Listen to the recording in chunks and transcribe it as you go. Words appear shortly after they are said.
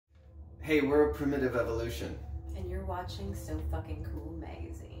Hey, we're Primitive Evolution. And you're watching So Fucking Cool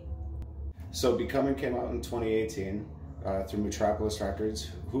magazine. So Becoming came out in 2018 through Metropolis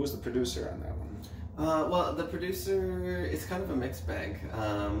Records. Who was the producer on that one? Well, the producer, it's kind of a mixed bag.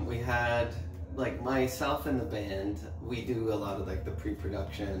 We had, like, myself and the band, we do a lot of, like, the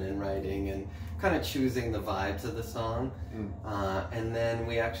pre-production and writing and kind of choosing the vibes of the song. And then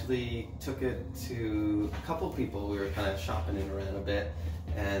we actually took it to a couple people. We were kind of shopping it around a bit.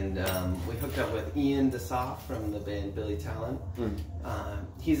 And we hooked up with Ian DeSoff from the band Billy Talent.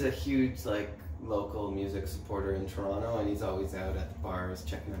 He's a huge, like, local music supporter in Toronto, and he's always out at the bars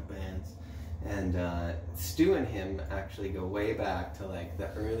checking out bands. And Stu and him actually go way back to, like, the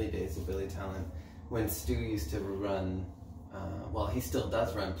early days of Billy Talent, when Stu used to run, well, he still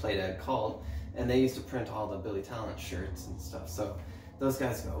does run Play Dead Called, and they used to print all the Billy Talent shirts and stuff. So those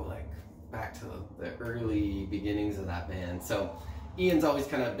guys go, like, back to the early beginnings of that band. So Ian's always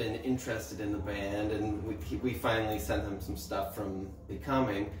kind of been interested in the band, and we finally sent him some stuff from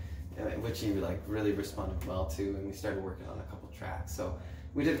Becoming, which he, like, really responded well to, and we started working on a couple tracks. So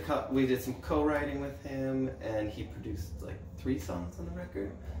we did some co-writing with him, and he produced, like, 3 songs on the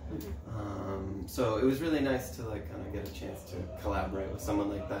record. So it was really nice to, like, kind of get a chance to collaborate with someone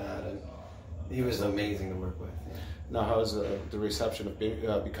like that, and he was amazing to work with. Yeah. Now, how is the reception of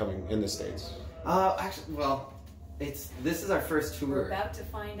Becoming in the States? Actually, well, this is our first tour. We're about to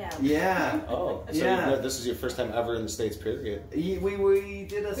find out. Yeah. Oh, so yeah. This is your first time ever in the States, period? We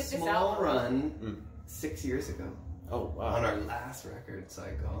did a small run 6 years ago. Oh, wow. On our last record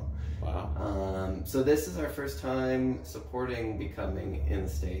cycle. Wow. So this is our first time supporting Becoming in the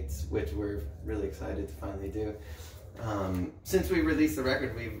States, which we're really excited to finally do. Since we released the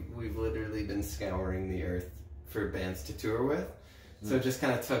record, we've literally been scouring the earth for bands to tour with. So it just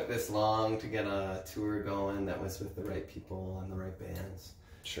kind of took this long to get a tour going that was with the right people and the right bands.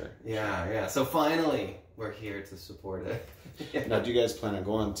 Sure. Yeah. So finally, we're here to support it. Yeah. Now, do you guys plan on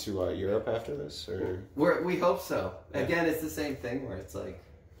going to Europe after this, or? We hope so. Yeah. Again, it's the same thing where it's like,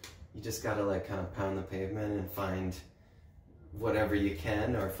 you just gotta, like, kind of pound the pavement and find whatever you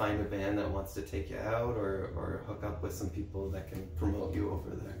can, or find a band that wants to take you out, or hook up with some people that can promote you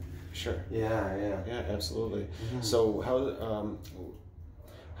over there. Sure. Yeah, absolutely. So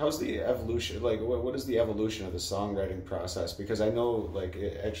how's the evolution, like, what is the evolution of the songwriting process? Because I know, like,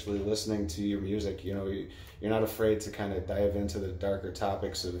 actually listening to your music, you know, you're not afraid to kind of dive into the darker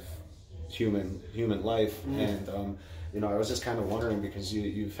topics of human life. And you know, I was just kind of wondering, because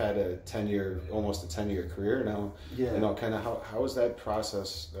you've had almost a 10-year career now. Yeah. You know, kind of how has that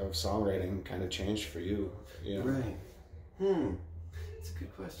process of songwriting kind of changed for you? You know? Right. It's a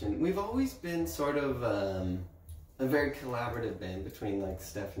good question. We've always been sort of a very collaborative band between, like,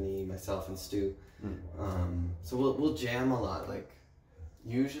 Stephanie, myself, and Stu. So we'll jam a lot. Like,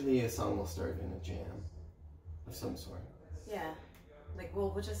 usually a song will start in a jam of some sort. Yeah, like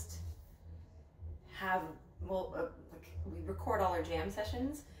we'll just have like, we record all our jam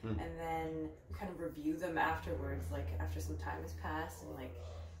sessions, and then we kind of review them afterwards. Like, after some time has passed, and, like,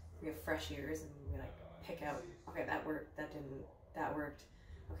 we have fresh ears, and we, like, pick out, okay, that worked, that didn't, that worked.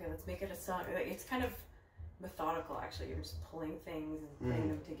 Okay, let's make it a song. Like, it's kind of methodical, actually. You're just pulling things and putting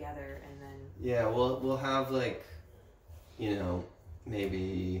them together, and then... Yeah, we'll have, like, you know,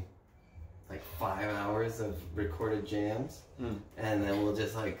 maybe, like, 5 hours of recorded jams, and then we'll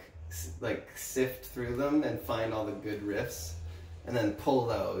just, like sift through them and find all the good riffs, and then pull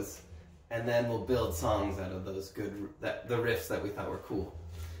those, and then we'll build songs out of those the riffs that we thought were cool,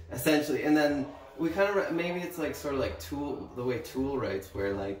 essentially. And then we kind of, maybe it's like sort of like the way Tool writes,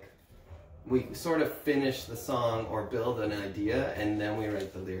 where, like, we sort of finish the song or build an idea, and then we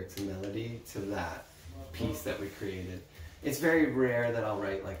write the lyrics and melody to that piece that we created. It's very rare that I'll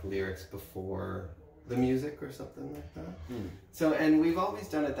write, like, lyrics before the music or something like that. So, and we've always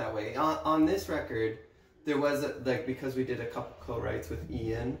done it that way. On this record, there was, like, because we did a couple co-writes with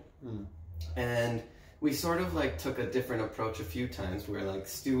Ian, and we sort of, like, took a different approach a few times, where, like,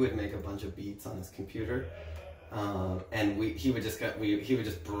 Stu would make a bunch of beats on his computer, and he would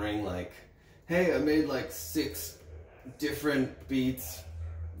just bring, like, hey, I made, like, 6 different beats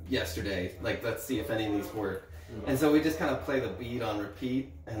yesterday, like, let's see if any of these work. And so we just kind of play the beat on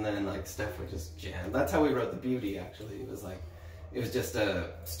repeat, and then, like, Steph would just jam. That's how we wrote The Beauty, actually. It was just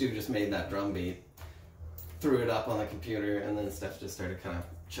Stu just made that drum beat, threw it up on the computer, and then Steph just started kind of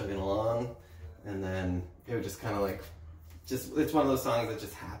chugging along, and then it would just kind of, like, it's one of those songs that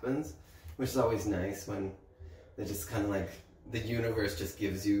just happens, which is always nice, when they just kind of, like, the universe just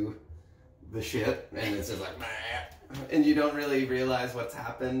gives you the shit, and it's just like, and you don't really realize what's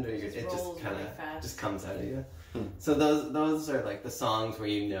happened, or it just kind of just comes out of you. So those are, like, the songs where,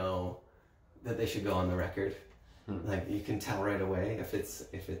 you know, that they should go on the record. Like you can tell right away if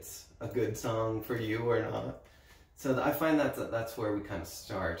it's a good song for you or not. So I find that's where we kind of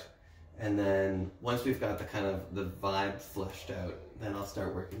start, and then once we've got the vibe fleshed out, then I'll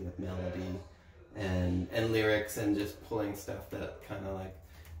start working with melody and lyrics and just pulling stuff that kind of like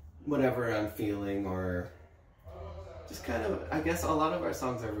whatever I'm feeling, or just kind of, I guess a lot of our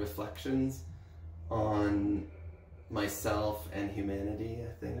songs are reflections on myself and humanity,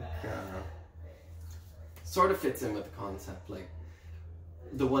 I think. Sort of fits in with the concept. Like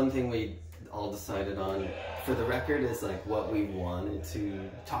the one thing we all decided on for the record is like what we wanted to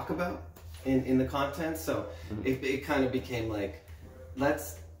talk about in the content. So it kind of became like,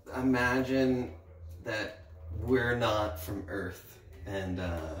 let's imagine that we're not from Earth, and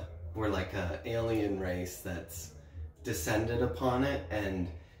we're like an alien race that's descended upon it, and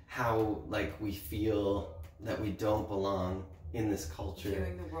how like we feel that we don't belong in this culture.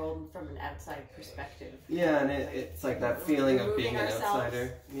 Viewing the world from an outside perspective. Yeah, and it's like that feeling of being an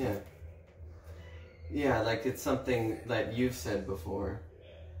outsider. Yeah. Yeah, like it's something that you've said before.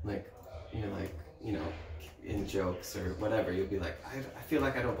 Like, in jokes or whatever, you'll be like, I feel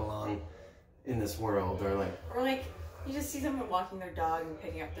like I don't belong in this world, or like you just see someone walking their dog and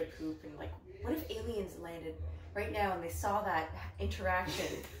picking up their poop, and like, what if aliens landed right now and they saw that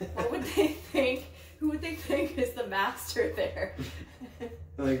interaction? What would they think? Who would they think is the master there?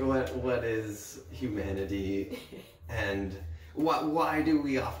 Like, what is humanity, and why do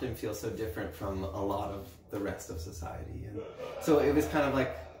we often feel so different from a lot of the rest of society? And so it was kind of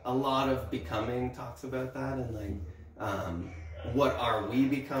like a lot of Becoming talks about that, and like what are we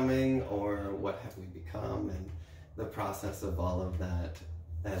becoming, or what have we become, and the process of all of that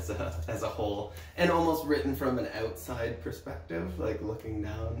as a whole, and almost written from an outside perspective, like looking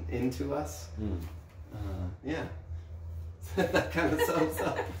down into us. Yeah. That kind of sums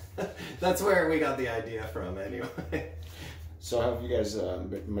up. That's where we got the idea from, anyway. So how have you guys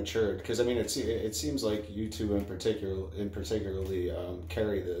matured? Because I mean, it seems like you two in particularly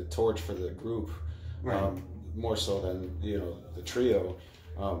carry the torch for the group, right. More so than the trio.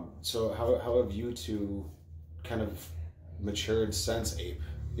 So how have you two kind of matured since Ape?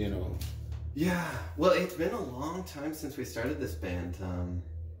 Yeah. Well, it's been a long time since we started this band.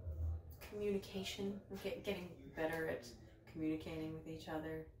 Communication, getting better at communicating with each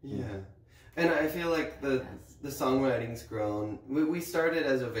other. Yeah, and I feel like the songwriting's grown. We started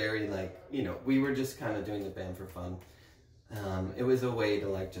as a very we were just kind of doing the band for fun. It was a way to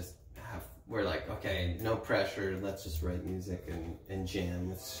like just we're like, okay, no pressure, let's just write music and jam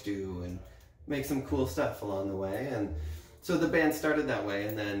with Stu and make some cool stuff along the way. And so the band started that way,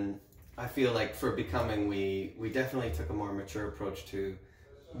 and then I feel like for Becoming, we definitely took a more mature approach to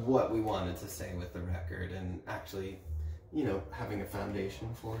what we wanted to say with the record, and actually, having a foundation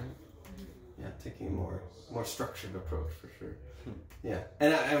for it. Yeah, taking a more structured approach for sure. Yeah,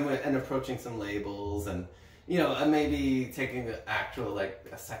 and approaching some labels, and maybe taking the actual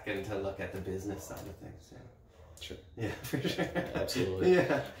a second to look at the business side of things. Yeah. Sure. Yeah, for sure. Absolutely.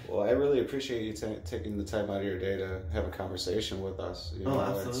 Yeah. Well, I really appreciate you taking the time out of your day to have a conversation with us.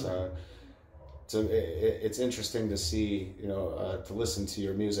 Absolutely. It's interesting to see, to listen to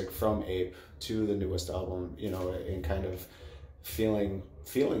your music from Ape to the newest album, and kind of feeling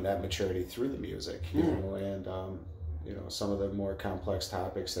that maturity through the music, and some of the more complex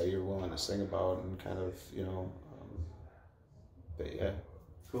topics that you're willing to sing about, and kind of, but yeah.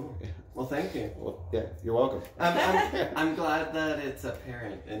 Cool. Yeah. Well, thank you. Well, yeah, you're welcome. I'm glad that it's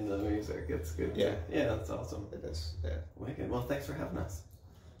apparent in the music. It's good. Yeah. Yeah, that's awesome. It is. Yeah. Wicked. Well, thanks for having us.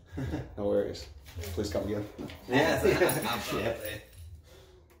 No worries. Please come again. Yes, absolutely.